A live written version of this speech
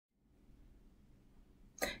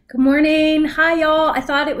Good morning. Hi, y'all. I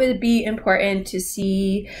thought it would be important to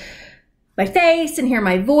see my face and hear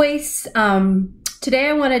my voice. Today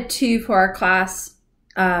I wanted to, for our class,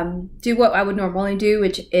 do what I would normally do,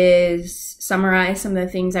 which is summarize some of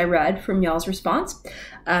the things I read from y'all's response.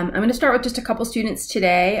 I'm going to start with just a couple students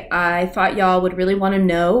today. I thought y'all would really want to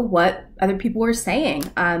know what other people were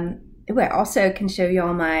saying. I also can show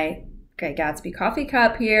y'all my Great Gatsby coffee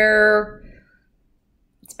cup here.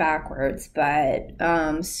 It's backwards, but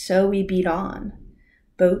so we beat on.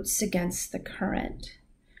 Boats against the current,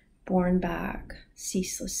 borne back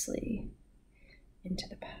ceaselessly into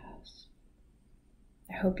the past.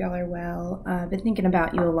 I hope y'all are well. I've been thinking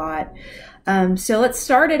about you a lot. So let's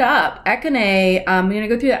start it up. Ekene, I'm going to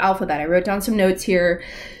go through the alphabet. I wrote down some notes here.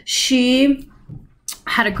 She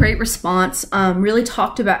had a great response, really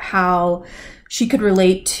talked about how she could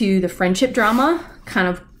relate to the friendship drama, kind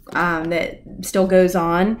of that still goes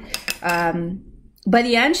on. By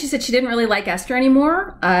the end, she said she didn't really like Esther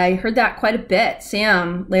anymore. I heard that quite a bit.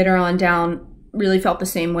 Sam, later on down, really felt the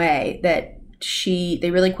same way, that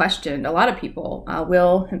they really questioned, a lot of people,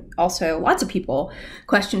 Will, also lots of people,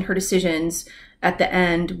 questioned her decisions at the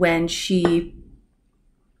end when she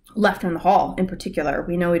left in the hall in particular.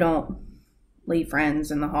 We know we don't leave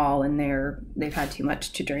friends in the hall and they've had too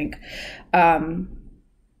much to drink. And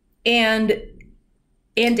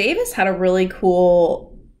Ann Davis had a really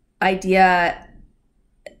cool idea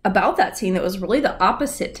about that scene that was really the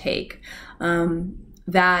opposite take.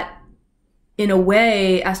 That in a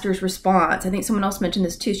way, Esther's response, I think someone else mentioned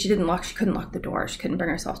this too, she couldn't lock the door. She couldn't bring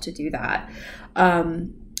herself to do that. I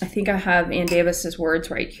think I have Ann Davis's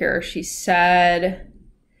words right here. She said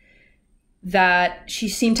that she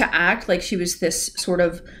seemed to act like she was this sort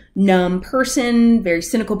of numb person, very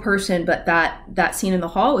cynical person, but that scene in the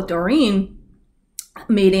hall with Doreen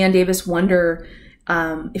made Ann Davis wonder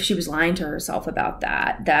if she was lying to herself about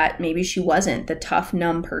that maybe she wasn't the tough,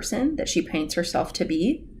 numb person that she paints herself to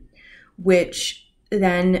be, which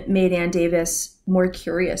then made Ann Davis more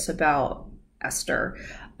curious about Esther,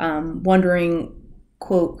 wondering,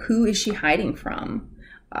 quote, who is she hiding from?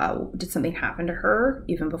 Did something happen to her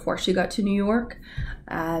even before she got to New York?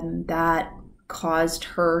 That caused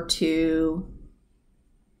her to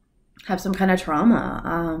have some kind of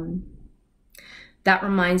trauma. That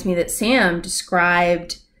reminds me that Sam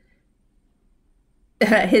described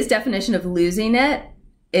his definition of losing it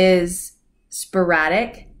is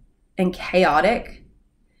sporadic and chaotic,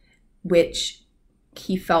 which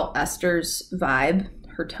he felt Esther's vibe,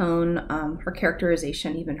 her tone, her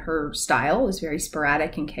characterization, even her style was very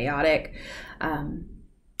sporadic and chaotic,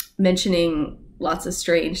 mentioning lots of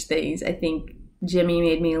strange things. I think Jimmy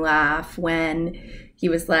made me laugh when he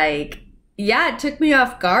was like, yeah, it took me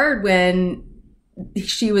off guard when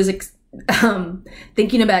she was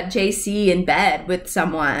thinking about JC in bed with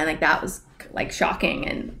someone. Like, that was like shocking.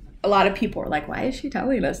 And a lot of people were like, why is she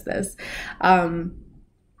telling us this? The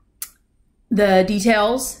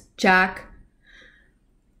details, Jack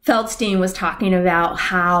Feldstein was talking about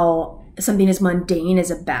how something as mundane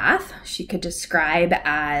as a bath she could describe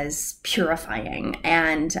as purifying.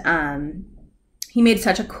 And he made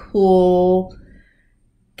such a cool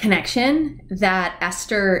connection that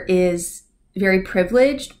Esther is very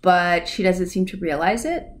privileged, but she doesn't seem to realize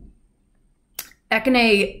it.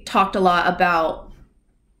 Ekene talked a lot about,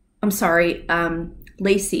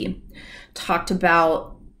 Lacey talked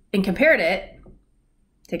about and compared it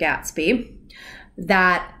to Gatsby,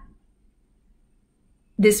 that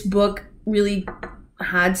this book really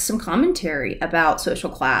had some commentary about social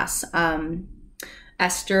class.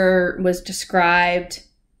 Esther was described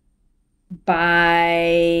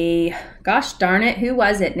by, gosh darn it, who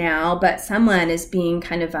was it now? But someone is being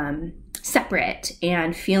kind of separate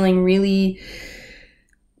and feeling really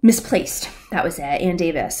misplaced. That was it, Ann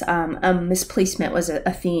Davis. Misplacement was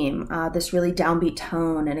a theme, this really downbeat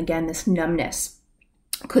tone, and again, this numbness.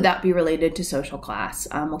 Could that be related to social class?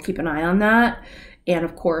 We'll keep an eye on that. And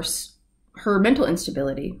of course, her mental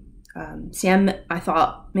instability. Sam, I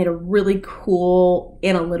thought, made a really cool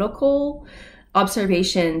analytical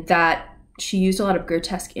observation that she used a lot of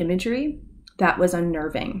grotesque imagery that was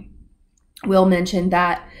unnerving. Will mentioned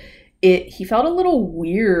that he felt a little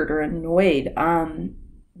weird or annoyed,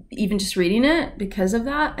 even just reading it because of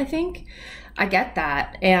that, I think. I get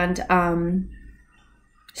that. And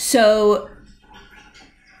so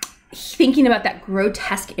thinking about that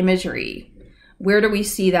grotesque imagery, where do we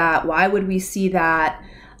see that? Why would we see that?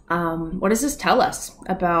 What does this tell us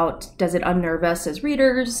about, does it unnerve us as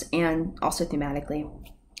readers and also thematically?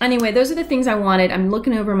 Anyway, those are the things I wanted. I'm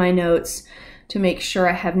looking over my notes to make sure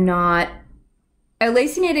I have not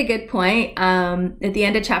Lacey made a good point at the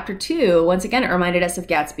end of chapter 2. Once again, it reminded us of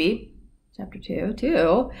Gatsby. Chapter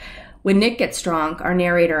 2, when Nick gets drunk, our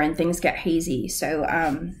narrator, and things get hazy. So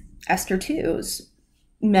Esther 2's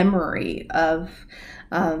memory of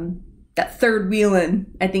that third wheeling,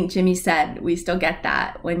 I think Jimmy said, we still get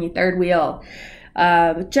that when you third wheel.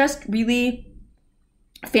 Just really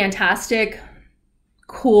fantastic,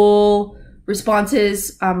 cool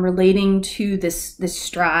responses relating to this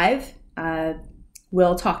strive.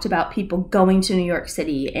 Will talked about people going to New York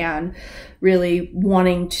City and really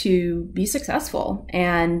wanting to be successful,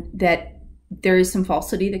 and that there is some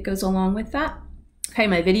falsity that goes along with that. Okay,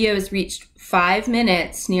 my video has reached 5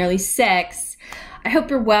 minutes, nearly 6. I hope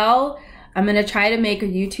you're well. I'm going to try to make a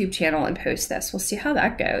YouTube channel and post this. We'll see how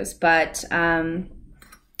that goes. But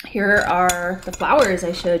here are the flowers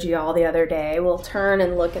I showed you all the other day. We'll turn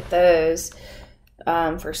and look at those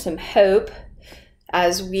for some hope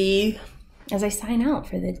as I sign out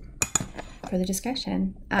for the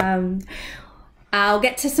discussion. I'll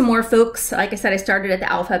get to some more folks. Like I said, I started at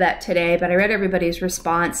the alphabet today, but I read everybody's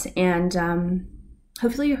response, and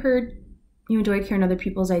hopefully you enjoyed hearing other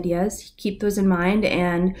people's ideas. Keep those in mind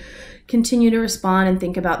and continue to respond and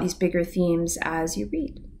think about these bigger themes as you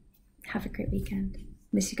read. Have a great weekend.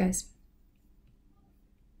 Miss you guys.